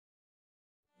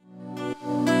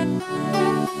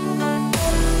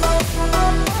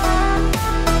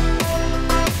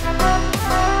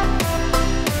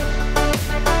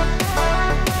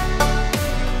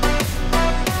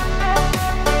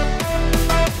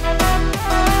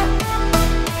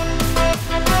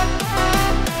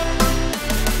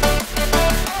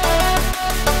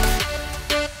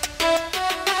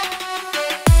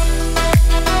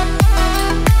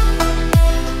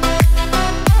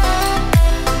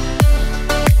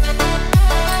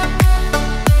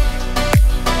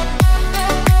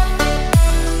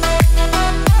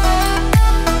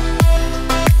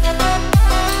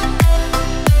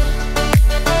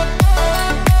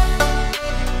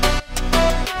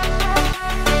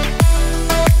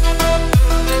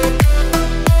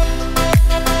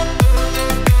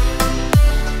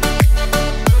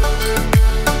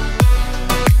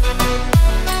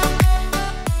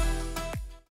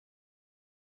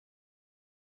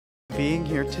being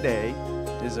here today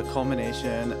is a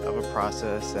culmination of a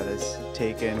process that has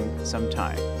taken some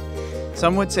time.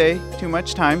 Some would say too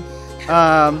much time,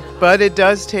 but it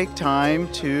does take time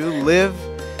to live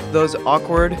those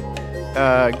awkward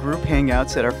group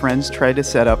hangouts that our friends tried to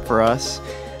set up for us,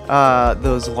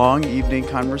 those long evening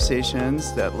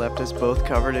conversations that left us both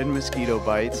covered in mosquito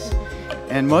bites,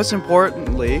 and most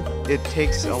importantly, it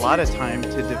takes a lot of time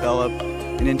to develop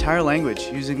an entire language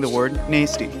using the word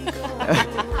nasty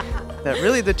that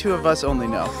really the two of us only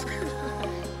know.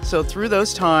 So through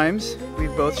those times,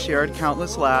 we've both shared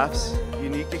countless laughs,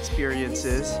 unique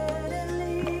experiences,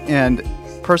 and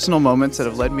personal moments that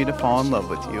have led me to fall in love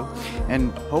with you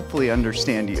and hopefully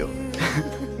understand you.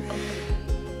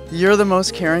 You're the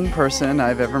most caring person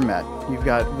I've ever met. You've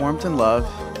got warmth and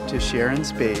love to share in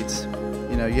spades.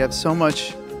 You know, you have so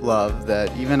much love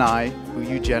that even I, who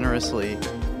you generously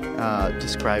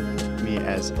describe me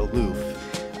as aloof,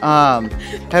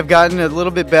 have gotten a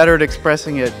little bit better at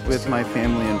expressing it with my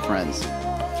family and friends.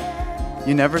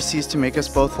 You never cease to make us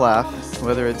both laugh,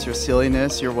 whether it's your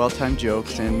silliness, your well-timed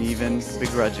jokes, and even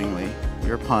begrudgingly,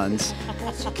 your puns.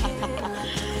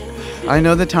 I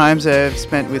know the times I've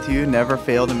spent with you never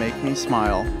fail to make me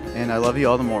smile, and I love you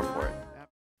all the more for it.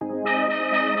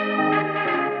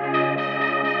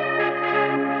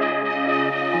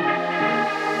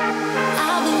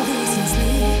 I've been waiting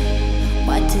sleep,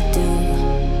 what to do?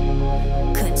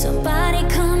 Could somebody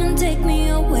come and take me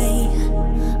away?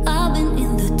 I've been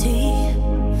in the deep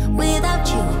without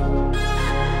you,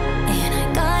 and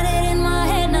I got it in my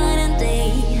head night and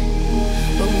day.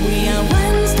 But we are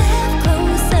one step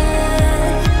closer.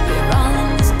 We're all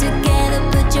in this together.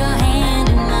 Put your hand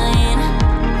in mine.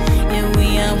 Yeah, we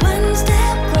are one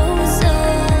step closer.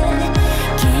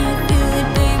 Can you feel it,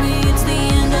 baby? It's the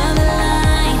end of the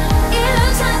line. It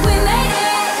looks like we made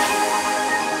it.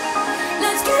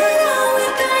 Let's get it on. We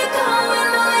got it going,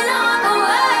 moving on the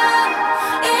world.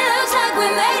 It looks like we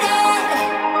made it.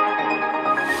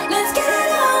 Let's get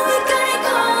it on. We got it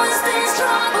going, stay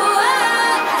strong.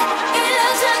 It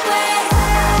looks like we.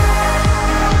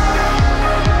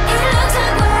 It looks like we. Yeah, it looks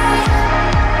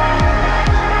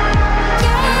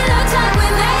like we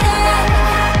made it.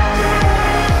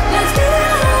 Let's get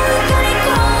it on. We got it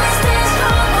going, stay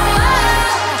strong.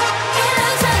 It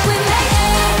looks like we made it.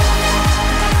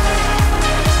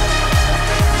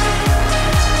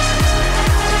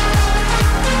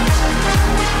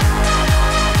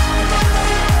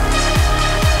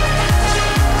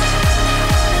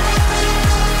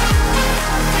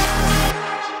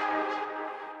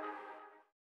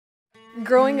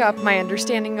 Growing up, my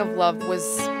understanding of love was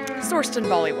sourced in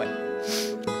Bollywood.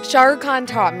 Shah Rukh Khan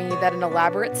taught me that an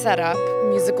elaborate setup,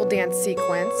 musical dance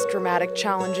sequence, dramatic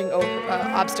challenging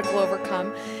obstacle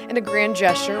overcome, and a grand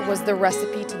gesture was the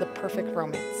recipe to the perfect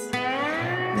romance.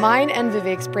 Mine and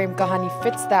Vivek's Prem Kahani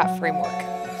fits that framework.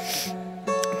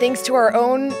 Thanks to our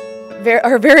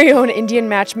very own Indian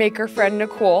matchmaker friend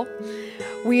Nicole,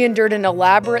 we endured an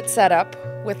elaborate setup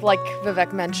with, like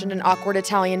Vivek mentioned, an awkward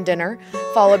Italian dinner,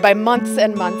 followed by months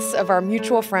and months of our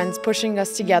mutual friends pushing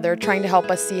us together, trying to help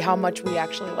us see how much we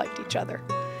actually liked each other.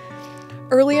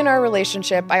 Early in our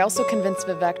relationship, I also convinced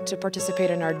Vivek to participate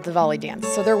in our Diwali dance,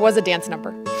 so there was a dance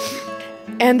number.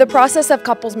 And the process of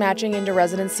couples matching into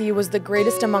residency was the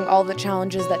greatest among all the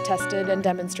challenges that tested and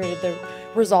demonstrated the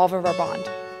resolve of our bond.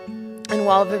 And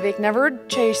while Vivek never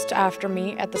chased after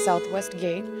me at the Southwest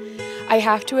Gate, I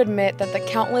have to admit that the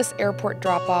countless airport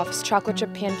drop-offs, chocolate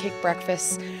chip pancake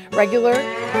breakfasts, regular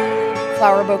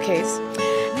flower bouquets,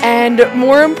 and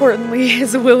more importantly,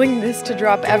 his willingness to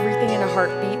drop everything in a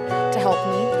heartbeat to help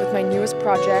me with my newest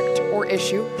project or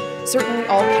issue certainly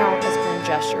all count as grand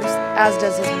gestures, as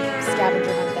does his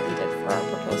scavenger hunt that he did for our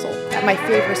proposal at my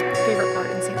favorite part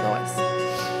in St.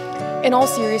 Louis. In all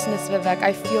seriousness, Vivek,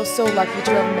 I feel so lucky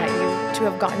to have met you, to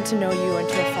have gotten to know you, and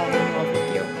to have fallen in love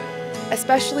with you.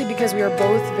 Especially because we are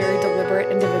both very deliberate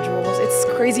individuals. It's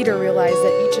crazy to realize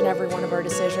that each and every one of our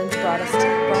decisions brought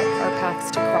our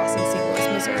paths to cross in St. Louis,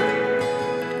 Missouri.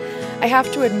 I have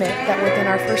to admit that within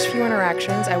our first few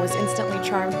interactions, I was instantly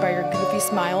charmed by your goofy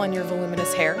smile and your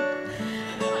voluminous hair.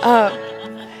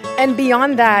 And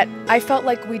beyond that, I felt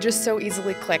like we just so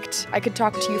easily clicked. I could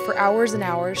talk to you for hours and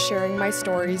hours, sharing my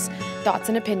stories, thoughts,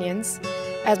 and opinions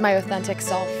as my authentic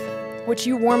self, which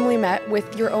you warmly met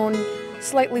with your own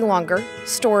slightly longer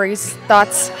stories,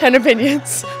 thoughts, and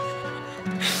opinions.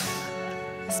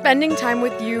 Spending time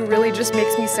with you really just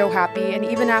makes me so happy, and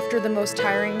even after the most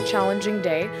tiring, challenging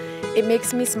day, it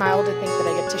makes me smile to think that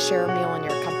I get to share a meal in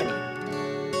your company.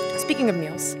 Speaking of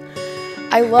meals,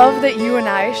 I love that you and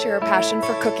I share a passion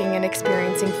for cooking and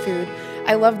experiencing food,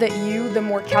 I love that you, the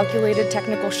more calculated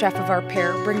technical chef of our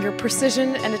pair, bring your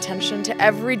precision and attention to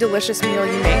every delicious meal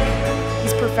you make.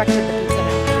 He's perfected the pizza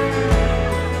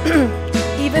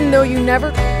now. Even though you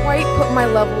never quite put my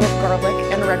level of garlic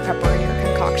and red pepper in your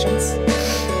concoctions.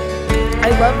 I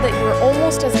love that you are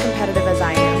almost as competitive as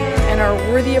I am, and are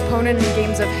a worthy opponent in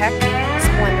games of heck,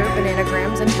 splendor,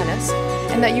 bananagrams, and tennis,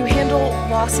 and that you handle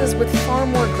losses with far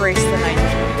more grace than I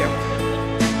usually do.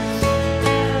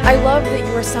 I love that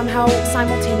you are somehow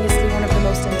simultaneously one of the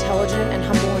most intelligent and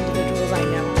humble individuals I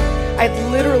know.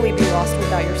 I'd literally be lost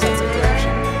without your sense of direction.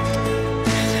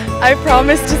 I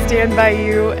promise to stand by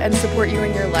you and support you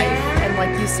in your life, and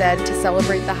like you said, to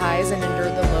celebrate the highs and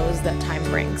endure the lows that time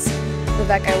brings.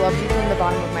 Vivek, I love you from the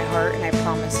bottom of my heart, and I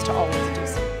promise to always do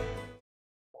so.